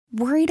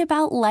Worried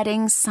about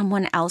letting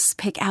someone else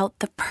pick out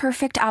the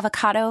perfect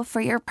avocado for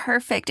your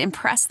perfect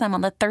impress them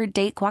on the third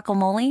date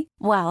guacamole?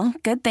 Well,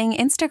 good thing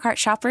Instacart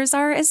shoppers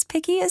are as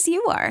picky as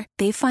you are.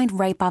 They find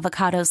ripe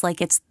avocados like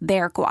it's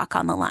their guac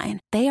on the line.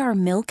 They are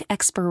milk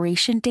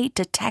expiration date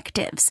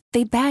detectives.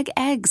 They bag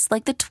eggs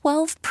like the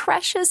 12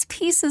 precious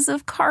pieces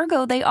of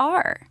cargo they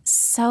are.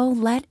 So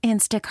let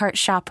Instacart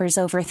shoppers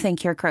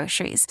overthink your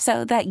groceries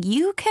so that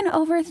you can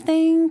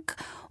overthink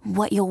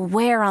what you'll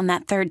wear on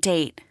that third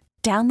date.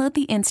 Download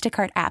the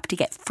Instacart app to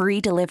get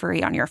free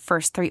delivery on your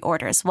first 3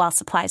 orders while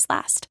supplies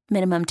last.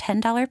 Minimum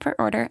 $10 per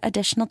order.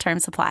 Additional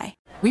terms apply.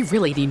 We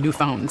really need new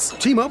phones.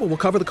 T-Mobile will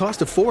cover the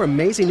cost of 4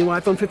 amazing new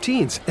iPhone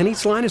 15s, and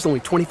each line is only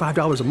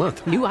 $25 a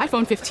month. New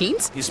iPhone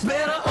 15s? It's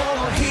better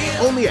over here.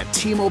 Only at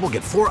T-Mobile,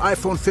 get 4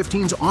 iPhone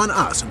 15s on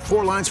us and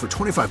 4 lines for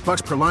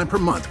 $25 per line per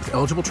month with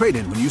eligible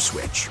trade-in when you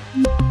switch.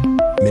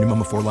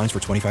 Minimum of 4 lines for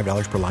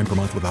 $25 per line per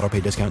month with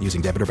autopay discount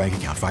using debit or bank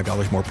account.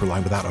 $5 more per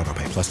line without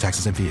autopay, plus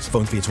taxes and fees.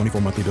 Phone fee at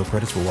 24 monthly bill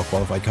credits for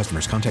well-qualified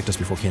customers. Contact us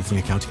before canceling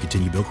account to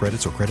continue bill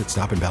credits or credit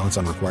stop and balance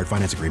on required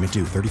finance agreement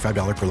due.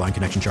 $35 per line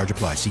connection charge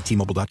applies. See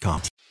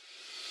T-Mobile.com.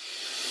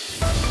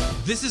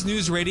 This is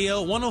News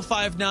Radio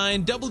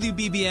 105.9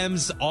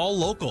 WBBM's All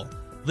Local.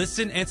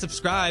 Listen and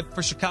subscribe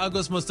for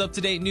Chicago's most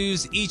up-to-date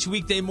news each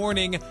weekday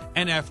morning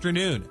and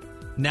afternoon.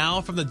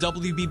 Now from the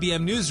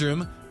WBBM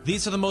Newsroom,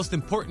 these are the most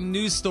important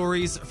news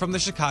stories from the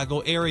Chicago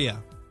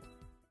area.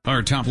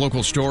 Our top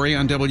local story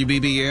on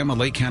WBBM, a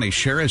Lake County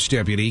Sheriff's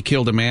deputy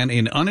killed a man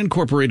in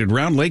unincorporated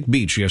Round Lake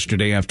Beach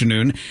yesterday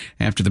afternoon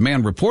after the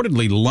man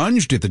reportedly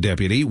lunged at the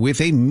deputy with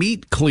a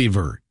meat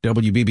cleaver.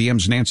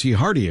 WBBM's Nancy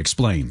Hardy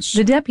explains.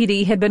 The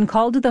deputy had been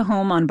called to the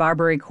home on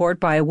Barbary Court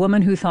by a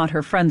woman who thought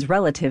her friend's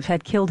relative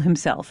had killed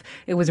himself.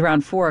 It was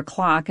around 4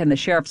 o'clock, and the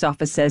sheriff's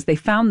office says they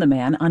found the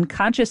man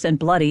unconscious and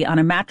bloody on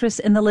a mattress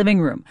in the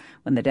living room.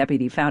 When the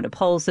deputy found a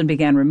pulse and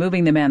began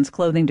removing the man's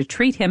clothing to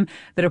treat him,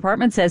 the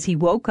department says he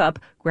woke up,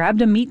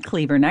 grabbed a meat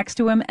cleaver next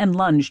to him, and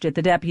lunged at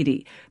the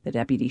deputy. The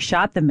deputy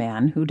shot the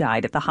man, who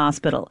died at the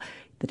hospital.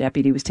 The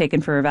deputy was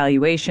taken for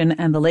evaluation,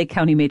 and the Lake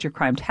County Major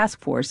Crime Task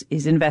Force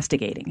is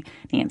investigating.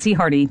 Nancy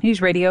Hardy, News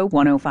Radio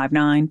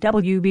 105.9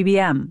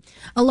 WBBM.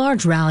 A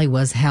large rally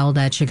was held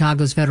at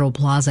Chicago's Federal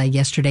Plaza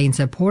yesterday in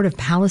support of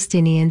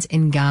Palestinians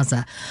in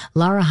Gaza.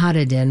 Lara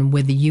Hadidin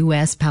with the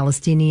U.S.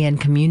 Palestinian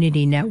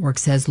Community Network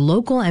says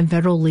local and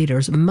federal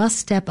leaders must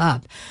step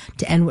up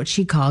to end what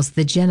she calls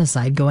the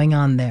genocide going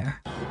on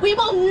there. We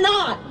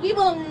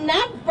will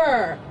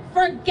never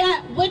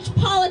forget which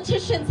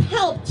politicians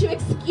helped to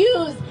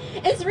excuse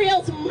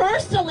Israel's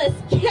merciless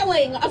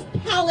killing of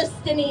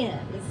Palestinians.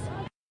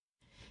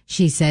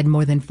 She said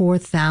more than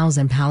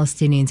 4,000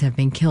 Palestinians have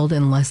been killed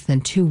in less than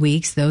 2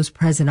 weeks. Those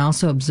present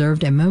also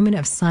observed a moment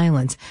of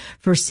silence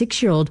for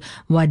 6-year-old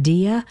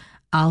Wadia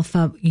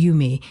Alpha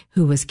Yumi,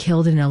 who was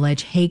killed in an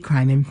alleged hate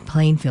crime in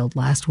Plainfield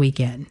last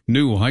weekend.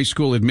 New high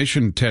school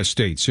admission test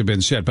dates have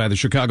been set by the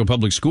Chicago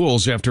Public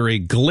Schools after a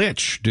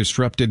glitch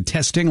disrupted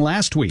testing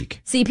last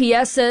week.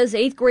 CPS says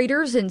 8th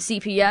graders in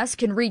CPS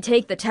can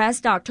retake the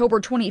test October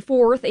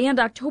 24th and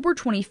October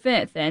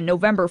 25th and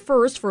November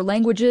 1st for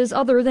languages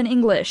other than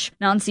English.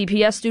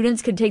 Non-CPS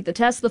students can take the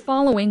test the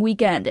following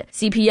weekend.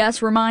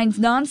 CPS reminds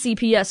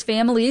non-CPS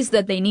families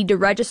that they need to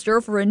register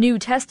for a new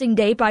testing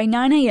date by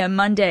 9 a.m.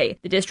 Monday.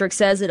 The district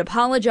says it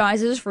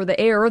apologizes for the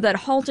error that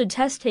halted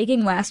test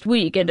taking last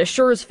week and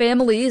assures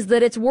families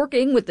that it's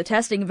working with the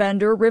testing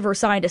vendor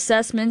Riverside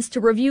Assessments to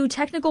review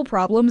technical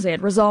problems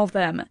and resolve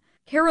them.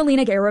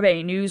 Carolina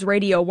Garibay, News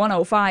Radio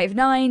 105.9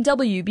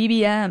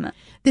 WBBM.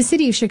 The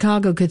city of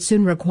Chicago could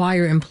soon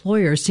require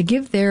employers to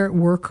give their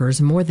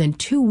workers more than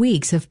 2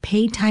 weeks of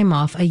paid time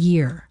off a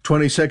year.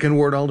 22nd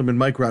Ward Alderman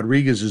Mike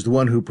Rodriguez is the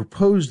one who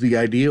proposed the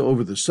idea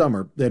over the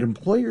summer that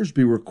employers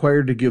be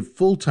required to give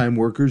full-time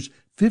workers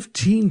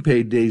 15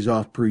 paid days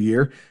off per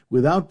year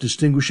without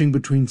distinguishing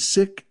between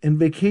sick and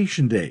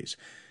vacation days.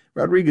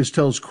 Rodriguez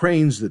tells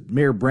Cranes that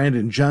Mayor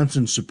Brandon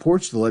Johnson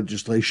supports the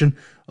legislation,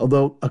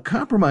 although a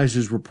compromise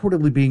is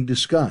reportedly being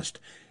discussed.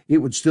 It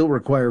would still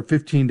require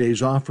 15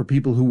 days off for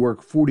people who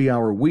work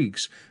 40-hour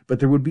weeks, but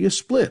there would be a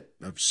split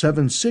of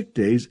 7 sick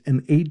days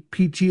and 8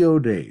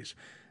 PTO days.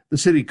 The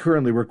city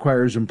currently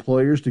requires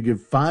employers to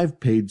give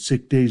 5 paid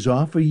sick days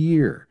off a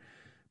year.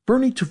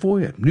 Bernie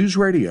Tafoya, News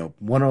Radio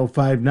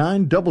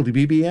 105.9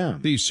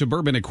 WBBM. The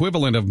suburban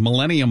equivalent of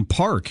Millennium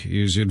Park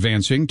is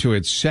advancing to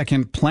its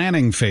second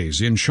planning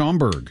phase in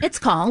Schaumburg. It's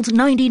called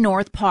 90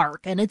 North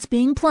Park, and it's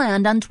being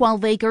planned on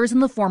 12 acres in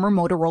the former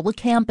Motorola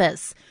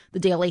campus. The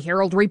Daily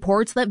Herald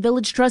reports that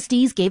village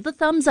trustees gave the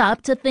thumbs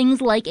up to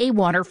things like a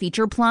water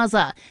feature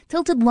plaza,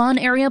 tilted lawn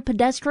area,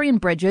 pedestrian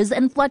bridges,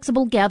 and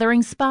flexible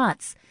gathering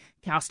spots.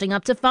 Costing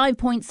up to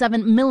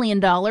 $5.7 million,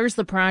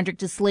 the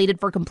project is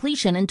slated for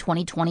completion in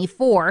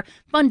 2024,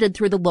 funded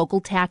through the local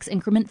tax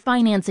increment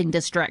financing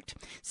district.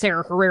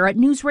 Sarah Herrera,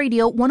 News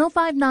Radio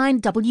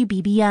 105.9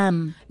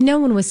 WBBM. No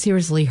one was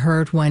seriously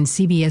hurt when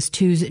CBS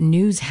 2's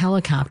news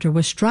helicopter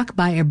was struck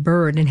by a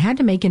bird and had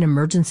to make an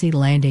emergency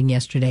landing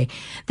yesterday.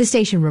 The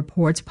station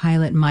reports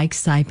pilot Mike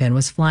Sipin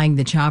was flying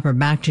the chopper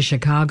back to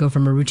Chicago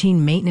from a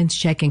routine maintenance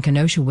check in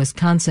Kenosha,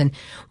 Wisconsin,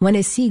 when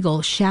a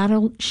seagull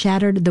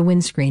shattered the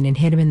windscreen and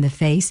hit him in the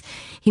face.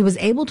 He was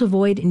able to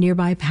avoid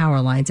nearby power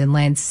lines and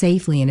land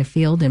safely in a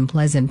field in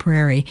Pleasant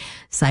Prairie.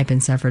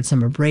 Sipin suffered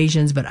some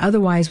abrasions, but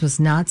otherwise was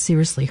not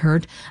seriously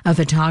hurt. A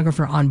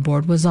photographer on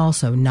board was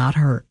also not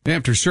hurt.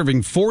 After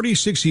serving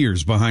 46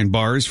 years behind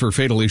bars for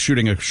fatally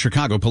shooting a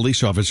Chicago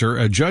police officer,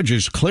 a judge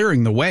is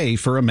clearing the way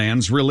for a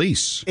man's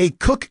release. A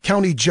Cook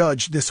County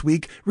judge this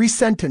week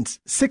resentenced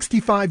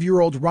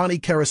 65-year-old Ronnie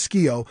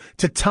Carrasquillo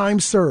to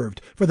time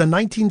served for the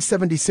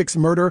 1976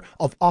 murder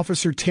of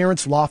Officer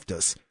Terrence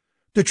Loftus.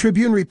 The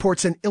Tribune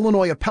reports an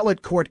Illinois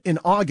appellate court in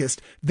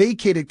August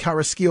vacated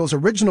Carrasquillo's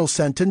original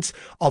sentence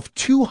of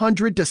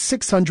 200 to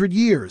 600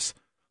 years.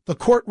 The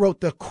court wrote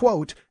the,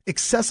 quote,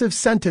 excessive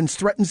sentence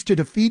threatens to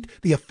defeat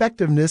the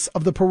effectiveness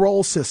of the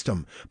parole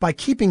system by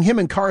keeping him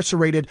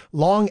incarcerated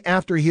long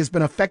after he has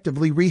been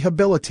effectively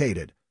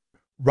rehabilitated.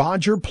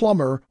 Roger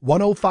Plummer,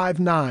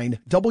 105.9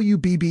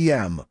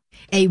 WBBM.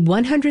 A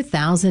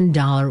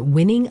 $100,000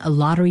 winning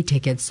lottery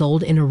ticket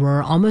sold in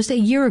Aurora almost a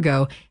year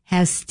ago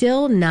has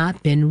still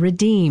not been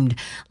redeemed.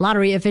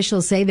 Lottery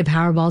officials say the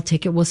Powerball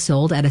ticket was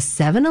sold at a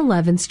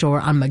 7-Eleven store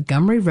on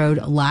Montgomery Road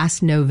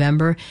last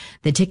November.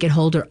 The ticket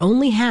holder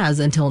only has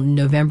until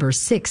November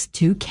 6th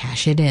to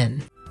cash it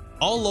in.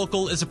 All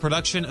Local is a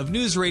production of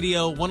News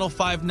Radio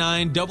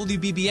 105.9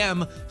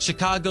 WBBM,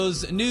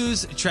 Chicago's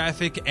news,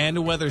 traffic,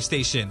 and weather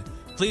station.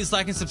 Please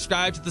like and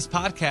subscribe to this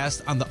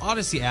podcast on the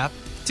Odyssey app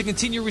to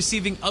continue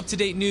receiving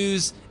up-to-date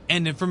news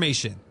and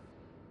information.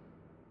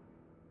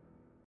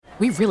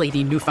 We really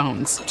need new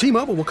phones.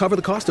 T-Mobile will cover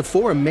the cost of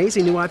 4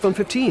 amazing new iPhone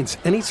 15s,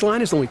 and each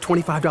line is only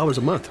 $25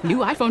 a month. New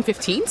iPhone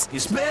 15s?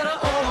 It's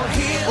better over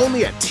here.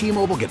 Only at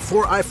T-Mobile, get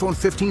 4 iPhone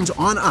 15s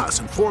on us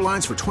and 4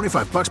 lines for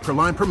 $25 per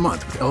line per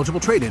month with eligible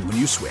trade-in when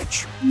you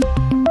switch.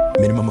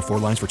 Minimum of 4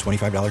 lines for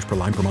 $25 per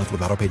line per month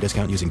with autopay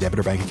discount using debit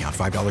or bank account.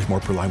 $5 more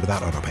per line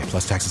without autopay,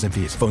 plus taxes and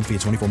fees. Phone fee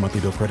at 24 monthly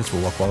bill credits for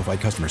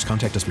well-qualified customers.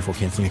 Contact us before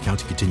canceling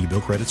account to continue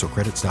bill credits or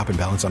credit stop and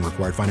balance on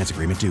required finance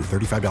agreement due.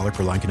 $35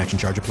 per line connection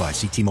charge applies.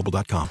 See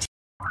T-Mobile.com.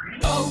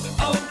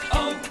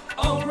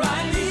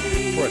 O'Reilly.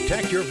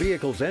 Protect your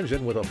vehicle's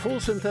engine with a full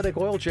synthetic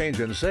oil change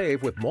and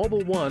save with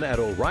Mobile One at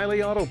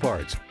O'Reilly Auto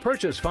Parts.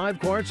 Purchase 5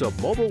 quarts of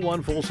Mobile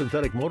One full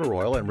synthetic motor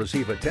oil and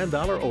receive a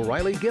 $10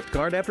 O'Reilly gift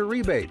card after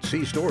rebate.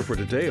 See store for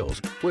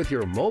details. With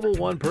your Mobile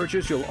One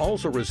purchase, you'll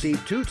also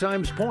receive 2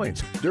 times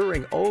points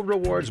during O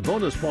Rewards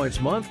Bonus Points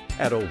Month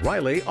at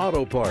O'Reilly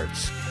Auto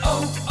Parts.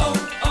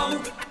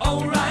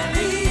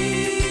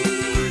 O'Reilly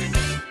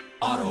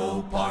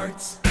Auto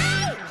Parts.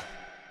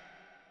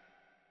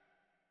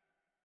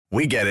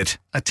 We get it.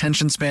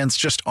 Attention spans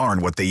just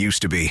aren't what they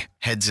used to be.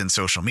 Heads in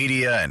social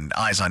media and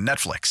eyes on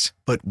Netflix.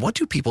 But what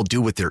do people do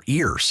with their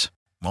ears?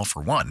 Well,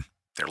 for one,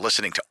 they're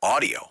listening to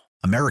audio.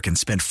 Americans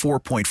spend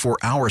 4.4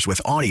 hours with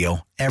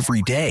audio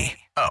every day.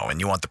 Oh, and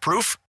you want the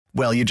proof?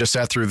 Well, you just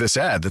sat through this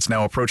ad that's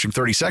now approaching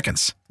 30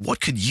 seconds. What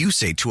could you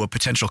say to a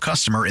potential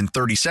customer in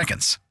 30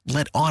 seconds?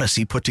 Let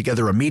Odyssey put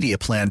together a media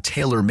plan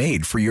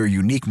tailor-made for your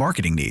unique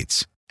marketing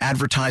needs.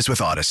 Advertise with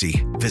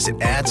Odyssey.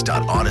 Visit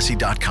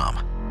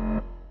ads.odyssey.com.